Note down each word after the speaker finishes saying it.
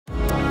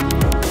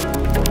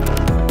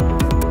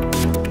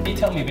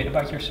me a bit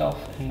about yourself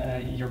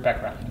and your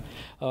background.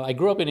 I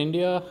grew up in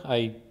India.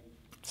 I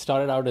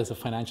started out as a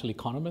financial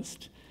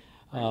economist,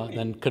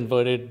 then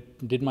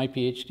did my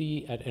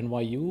PhD at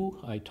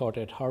NYU. I taught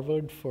at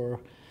Harvard for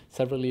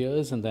several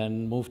years and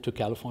then moved to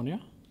California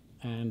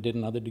and did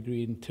another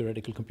degree in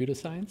theoretical computer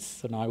science.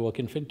 So now I work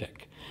in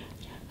fintech.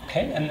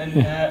 Okay, and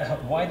then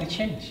why the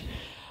change?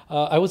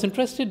 I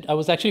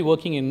was actually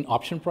working in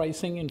option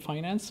pricing in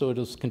finance, so it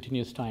was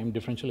continuous time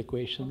differential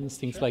equations,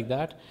 things like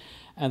that.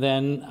 And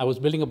then I was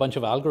building a bunch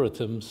of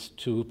algorithms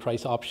to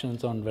price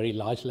options on very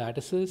large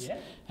lattices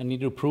and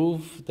needed to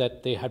prove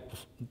that they had,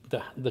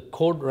 the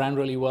code ran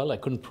really well. I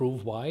couldn't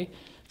prove why.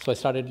 So I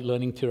started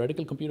learning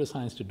theoretical computer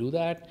science to do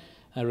that.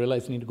 I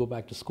realized I need to go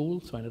back to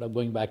school, so I ended up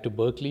going back to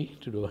Berkeley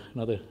to do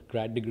another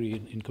grad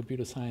degree in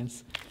computer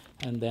science,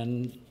 and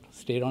then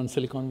stayed on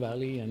Silicon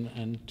Valley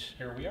and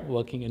here we are.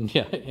 Working in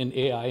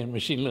AI and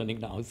machine learning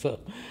now.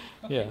 So,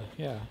 okay.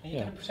 And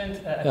you're going to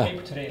present a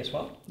paper today as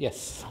well?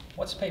 Yes.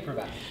 What's the paper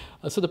about?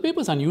 So the paper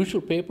is an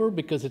unusual paper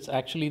because it's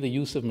actually the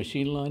use of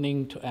machine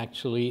learning to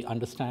actually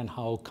understand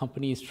how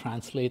companies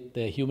translate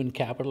their human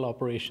capital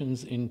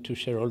operations into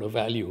shareholder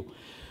value,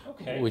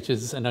 which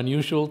is an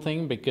unusual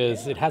thing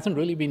because it hasn't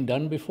really been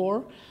done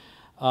before.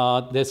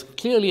 There's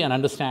clearly an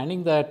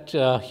understanding that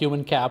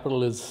human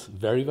capital is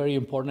very, very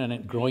important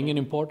and growing in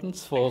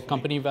importance for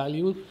company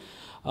value.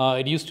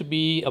 It used to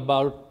be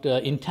about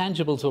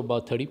intangibles were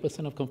about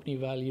 30% of company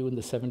value in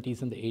the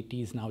 70s and the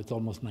 80s. Now it's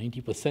almost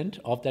 90%.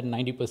 Of that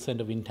 90%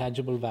 of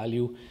intangible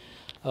value,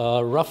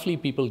 roughly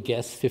people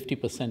guess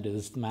 50%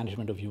 is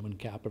management of human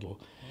capital.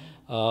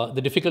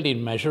 The difficulty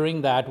in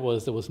measuring that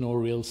was there was no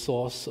real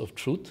source of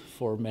truth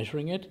for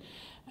measuring it.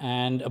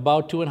 And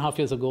about 2.5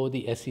 years ago,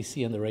 the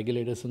SEC and the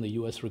regulators in the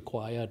US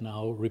require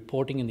now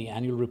reporting in the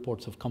annual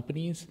reports of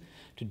companies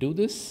to do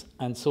this.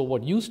 And so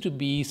what used to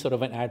be sort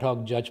of an ad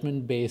hoc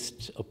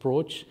judgment-based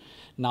approach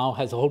now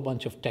has a whole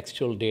bunch of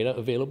textual data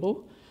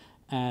available.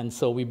 And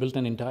so we built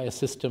an entire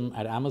system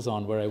at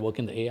Amazon where I work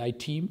in the AI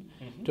team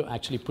to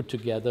actually put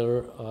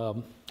together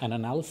an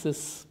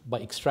analysis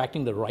by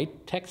extracting the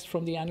right text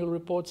from the annual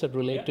reports that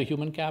relate to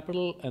human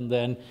capital and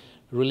then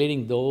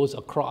relating those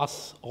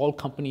across all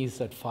companies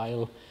that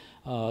file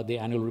the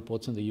annual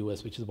reports in the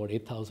US, which is about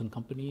 8,000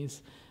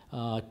 companies,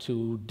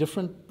 to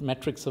different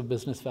metrics of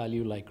business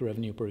value like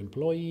revenue per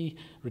employee,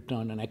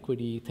 return on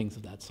equity, things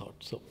of that sort.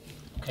 So,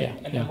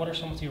 and then what are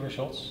some of the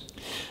results?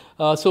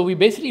 So we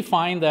basically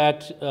find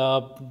that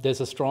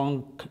there's a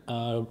strong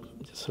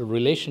sort of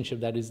relationship,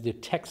 that is the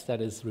text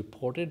that is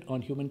reported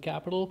on human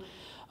capital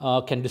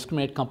can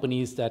discriminate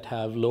companies that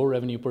have low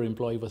revenue per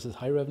employee versus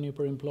high revenue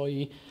per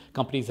employee,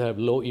 companies that have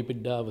low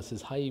EBITDA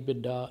versus high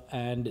EBITDA,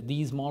 and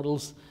these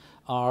models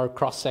are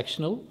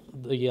cross-sectional.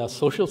 The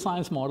social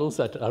science models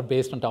that are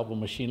based on top of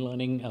machine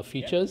learning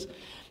features,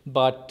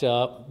 but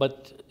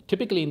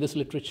typically in this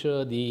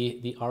literature,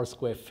 the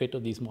R-square fit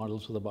of these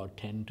models was about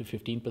 10 to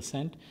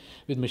 15%.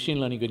 With machine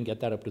learning, you can get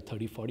that up to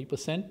 30,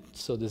 40%.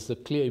 So this is a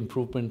clear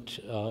improvement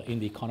in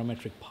the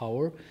econometric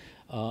power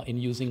in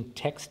using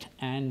text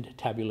and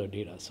tabular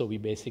data. So we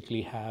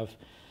basically have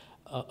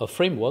a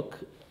framework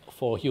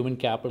for human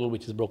capital,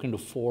 which is broken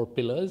into 4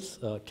 pillars: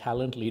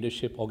 talent,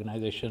 leadership,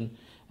 organization,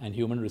 and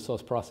human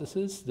resource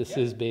processes. This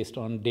is based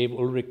on Dave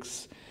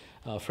Ulrich's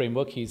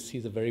framework.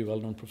 He's a very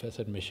well-known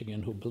professor at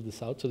Michigan who built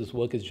this out. So this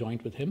work is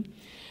joint with him.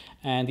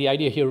 And the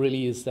idea here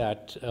really is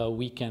that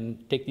we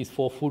can take these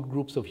 4 food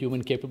groups of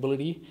human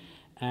capability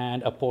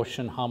and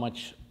apportion how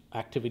much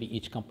activity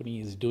each company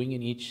is doing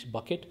in each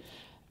bucket,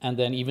 and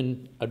then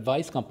even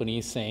advise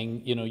companies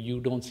saying, you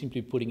don't seem to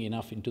be putting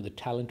enough into the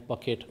talent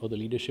bucket or the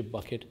leadership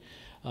bucket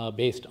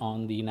based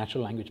on the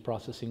natural language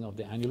processing of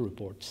the annual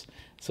reports,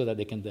 so that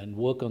they can then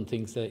work on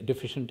things they're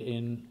deficient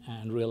in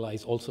and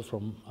realize also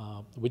from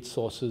which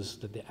sources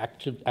that they're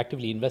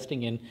actively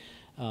investing in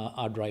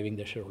are driving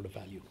their shareholder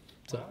value.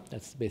 So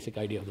that's the basic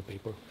idea of the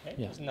paper.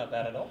 Okay. It's not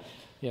bad at all.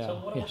 Yeah. So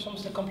what are some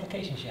of the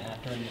complications you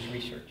had during this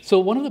research? So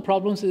one of the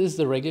problems is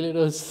the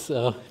regulators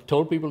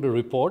told people to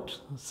report.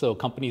 So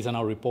companies are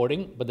now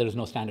reporting, but there is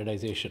no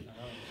standardization.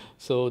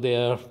 So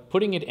they're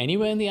putting it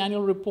anywhere in the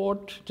annual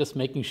report, just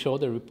making sure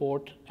they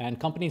report. And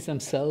companies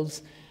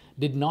themselves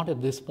did not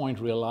at this point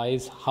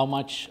realize how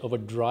much of a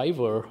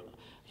driver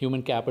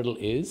human capital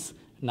is.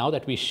 Now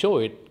that we show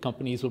it,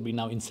 companies will be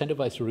now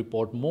incentivized to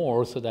report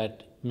more so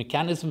that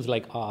mechanisms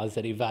like ours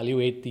that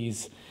evaluate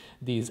these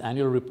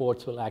annual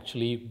reports will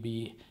actually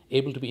be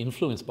able to be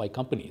influenced by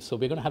companies. So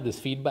we're going to have this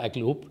feedback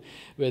loop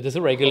where there's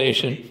a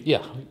regulation.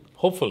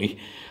 Hopefully.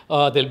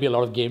 There'll be a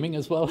lot of gaming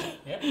as well.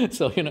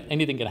 So,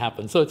 anything can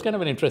happen. So it's kind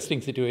of an interesting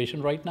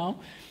situation right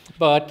now.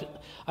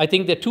 But I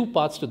think there are 2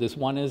 parts to this.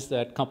 One is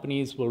that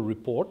companies will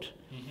report,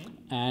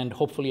 and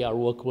hopefully our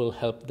work will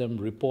help them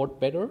report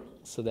better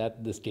so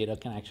that this data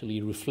can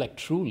actually reflect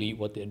truly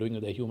what they're doing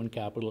with their human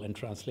capital and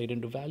translate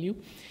into value.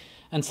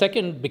 And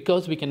second,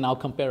 because we can now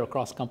compare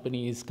across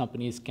companies,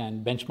 companies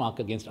can benchmark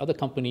against other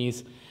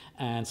companies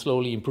and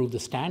slowly improve the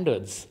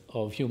standards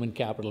of human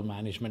capital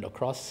management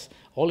across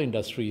all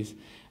industries.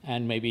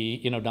 And maybe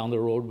down the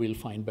road, we'll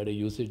find better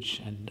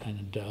usage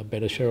and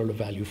better shareholder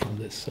value from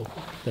this. So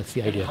that's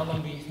the idea. How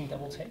long do you think that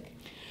will take?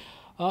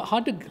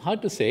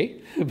 Hard to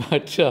say,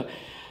 but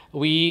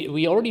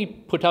we already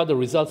put out the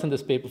results in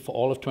this paper for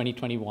all of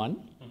 2021.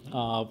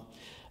 Mm-hmm.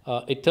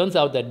 It turns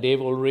out that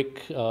Dave Ulrich,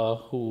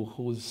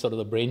 who's sort of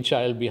the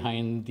brainchild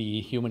behind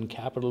the human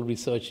capital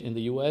research in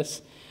the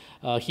US,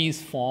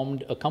 he's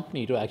formed a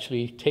company to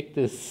actually take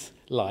this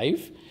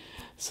live.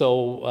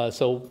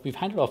 So we've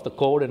handed off the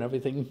code and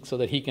everything so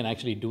that he can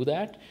actually do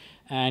that.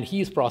 And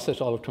he's processed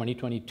all of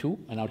 2022,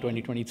 and now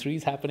 2023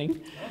 is happening.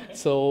 Okay.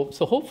 So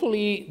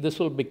hopefully this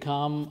will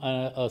become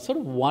a sort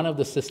of one of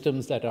the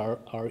systems that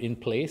are in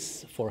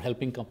place for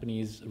helping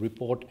companies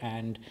report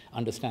and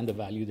understand the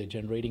value they're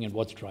generating and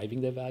what's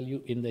driving their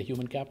value in the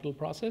human capital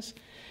process.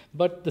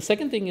 But the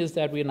second thing is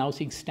that we are now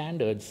seeing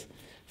standards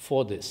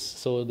for this.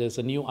 So there's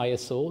a new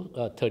ISO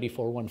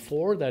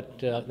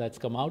 3414 that's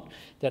come out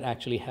that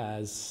actually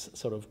has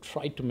sort of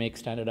tried to make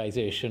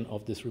standardization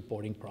of this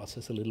reporting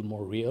process a little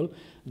more real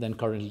than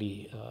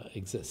currently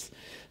exists.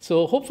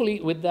 So hopefully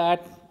with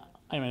that,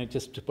 I mean,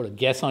 just to put a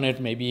guess on it,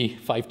 maybe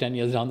 5-10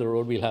 years down the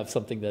road, we'll have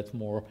something that's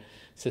more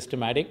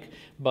systematic,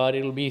 but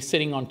it'll be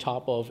sitting on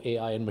top of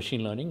AI and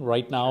machine learning.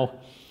 Right now,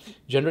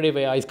 generative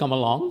AI has come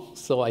along,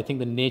 so I think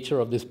the nature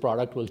of this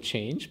product will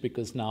change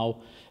because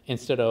now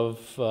instead of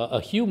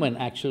a human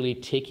actually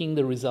taking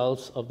the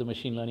results of the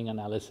machine learning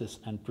analysis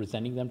and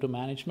presenting them to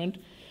management,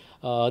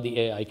 the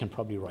AI can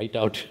probably write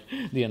out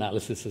the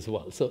analysis as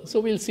well. So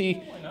we'll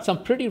see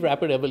some pretty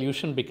rapid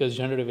evolution because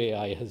generative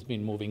AI has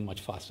been moving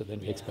much faster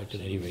than we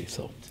expected anyway.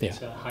 So it's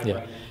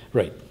yeah,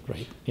 right,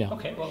 yeah.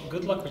 Okay, well,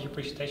 good luck with your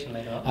presentation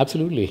later on.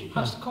 Absolutely.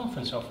 How's the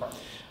conference so far?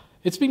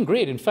 It's been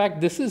great. In fact,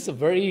 this is a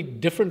very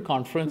different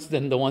conference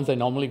than the ones I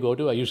normally go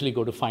to. I usually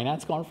go to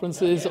finance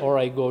conferences or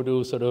I go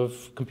to sort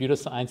of computer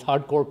science,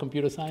 hardcore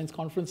computer science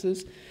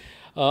conferences.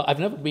 I've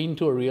never been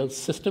to a real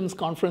systems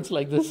conference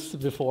like this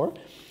before.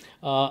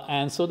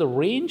 And so the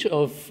range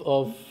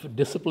of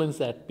disciplines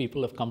that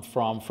people have come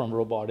from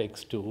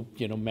robotics to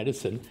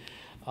medicine,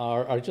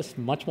 are just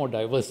much more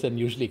diverse than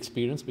usually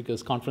experienced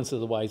because conferences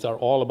otherwise are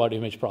all about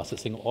image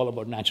processing, all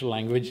about natural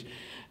language.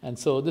 And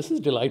so this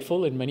is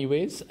delightful in many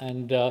ways.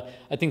 And I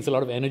think there's a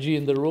lot of energy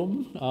in the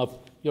room.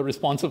 You're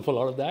responsible for a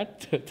lot of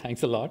that.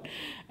 Thanks a lot.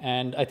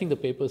 And I think the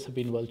papers have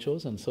been well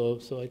chosen. So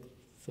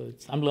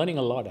I'm learning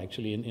a lot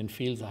actually in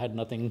fields I had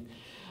nothing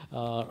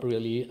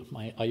really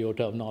my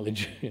iota of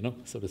knowledge,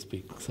 so to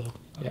speak. So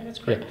okay, that's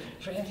great.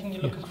 Is there anything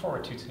you're looking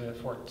forward to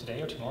for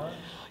today or tomorrow?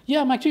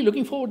 Yeah, I'm actually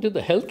looking forward to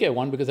the healthcare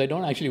one because I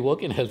don't actually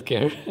work in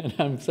healthcare, and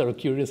I'm sort of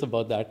curious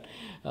about that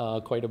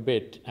quite a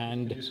bit.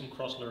 And do some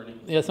cross-learning.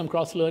 Yeah, some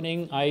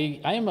cross-learning.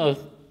 I am an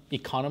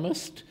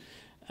economist,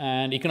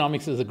 and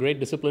economics is a great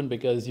discipline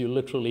because you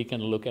literally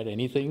can look at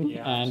anything,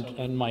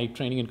 and my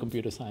training in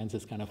computer science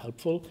is kind of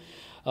helpful.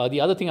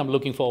 The other thing I'm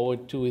looking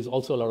forward to is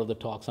also a lot of the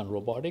talks on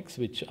robotics,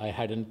 which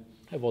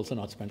I've also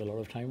not spent a lot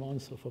of time on.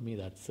 So for me,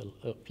 that's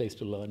a place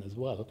to learn as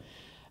well.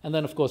 And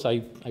then, of course,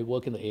 I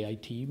work in the AI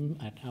team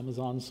at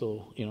Amazon.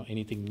 So,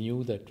 anything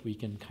new that we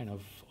can kind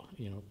of,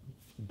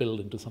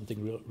 build into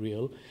something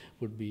real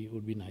would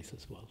be nice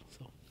as well.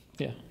 So,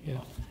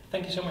 yeah.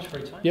 Thank you so much for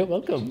your time. You're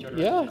welcome.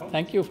 Yeah,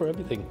 thank you for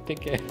everything.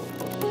 Take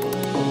care.